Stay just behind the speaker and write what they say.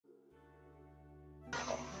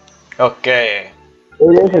Okay.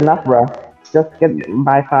 It is enough, bro. Just get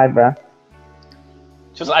by 5, bro.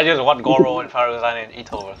 I just want Goro and Farazan and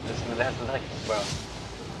Itto, bro. That's the thing, bro.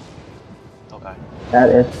 Okay. That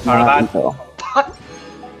is not Farazan. Itto. What?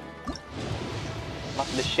 Not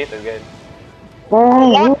this shit again. Oh,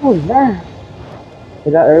 what was that?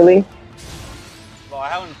 Is that early? Bro, I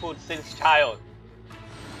haven't put since child.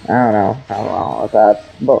 I don't know how long was that.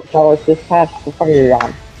 But so it's just past the fucking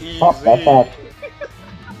on. Easy. Oh, that's that.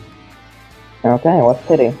 Okay, what's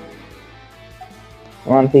pity? You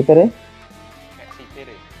wanna see pity? Can't see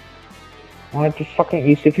pity. Why don't you fucking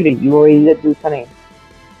use pity? You already did do 20.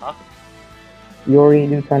 Huh? You already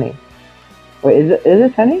do 20. Wait, is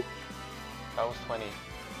it 20? That was 20.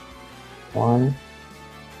 1.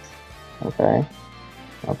 Okay.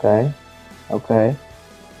 Okay. Okay.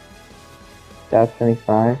 That's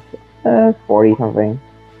 25. 40 something.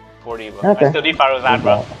 40, bro. Okay. I still need Farazan,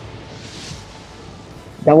 bro.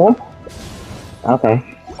 Double?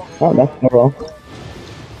 Okay. Oh, that's Goro.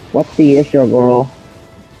 What's the issue, Goro?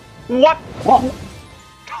 What? What?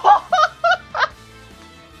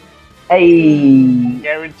 Hey!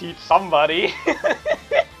 Guaranteed somebody.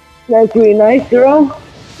 That's really nice, girl.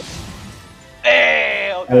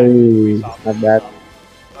 Hey, okay. Hey, not bad.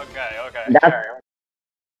 Okay. That's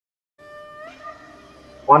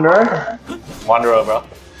Wanderer? Wanderer, bro.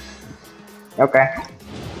 Okay.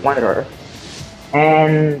 Wanderer.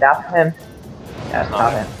 And that's him. That's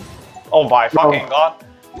not him. Oh my fucking god.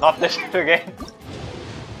 Not this shit again.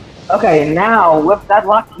 Okay, now with that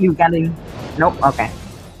luck, you getting. Nope, okay.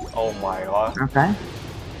 Oh my god. Okay.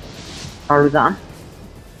 Farazan.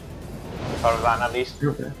 Farazan at least.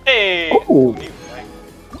 Okay. Hey! Ooh. 2 new, right?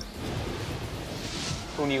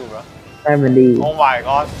 2 new, bro. 70. Oh my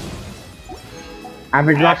god.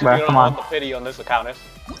 Average I luck, actually bro. don't Come know on. what the pity on this account is.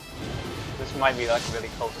 This might be like really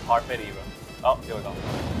close to hard pity, bro. Oh, here we go.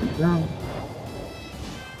 No.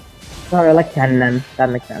 Sorry, like 10 then. That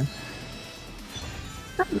makes sense.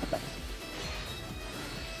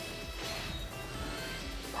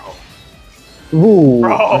 Ooh.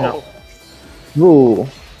 Bro! No. Ooh.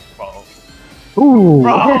 Bro. Ooh.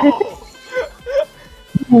 Bro!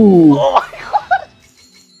 Ooh. Oh my god!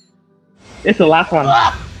 It's the last one.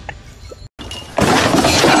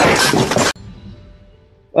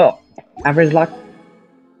 Oh, average luck.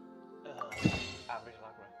 Average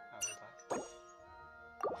luck, bro. Average luck.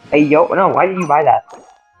 Hey yo, no, why did you buy that?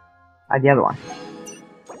 Buy the other one.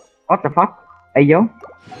 What the fuck? Hey yo.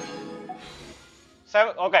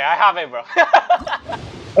 7. Okay, I have it, bro.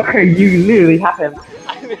 Okay, you literally have him.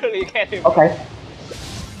 I literally get him. Bro. Okay.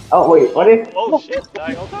 Oh wait, what is? Oh shit,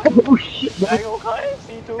 dying okay? Oh shit. Dying okay?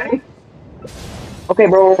 C2? Okay,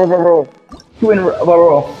 bro. 2 in a row,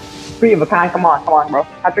 bro. 3 of a kind. Come on, bro.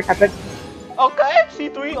 Hat trick. Okay,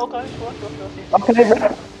 C3, okay, sure, C3. Okay,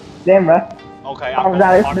 bro. Damn, bro. Okay, Oh, I'm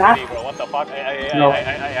that is hard not- pity, bro. What the fuck? Hey, No.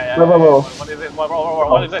 Bro. What is this? Bro,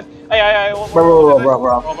 what is this? Hey, what Bro. is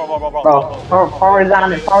this? Bro,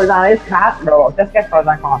 Farazan is cat, bro. Just get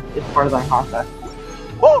Farazan con. It's Farazan con, bro.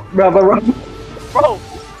 Woo! Bro.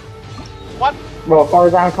 What? Bro,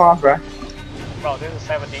 Farazan con, bro. Bro, this is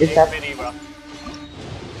 78 Is that- pity, bro.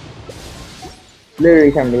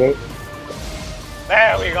 Literally 78.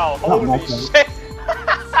 There we go. Holy nice, shit.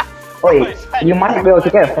 Wait, you might be able to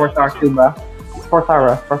get a 4-star too, bro. 4-star,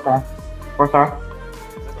 bro. 4-star. 4-star.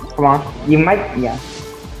 Come on. You might, yeah.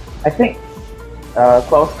 I think.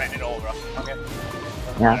 Close. Ran it over, bro. Okay.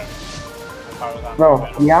 Yeah. Farazan. Bro,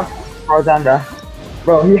 you have Farazan, bro.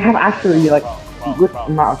 Bro, you have actually, like, Bro, good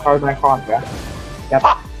amount of Farazan con, bro. Yep.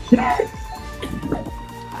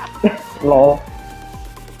 Lol.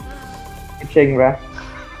 Ching, bro.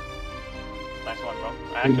 Nice one, bro.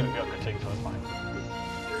 I actually built the thing, so it's fine.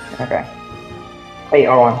 Okay. Wait,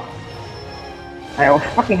 R1. Oh,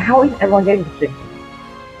 fucking, how is everyone getting this thing?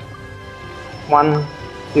 1,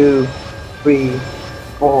 2, 3,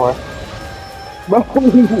 4. Bro,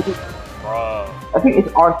 Bro. I think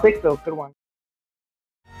it's R6 though, good one.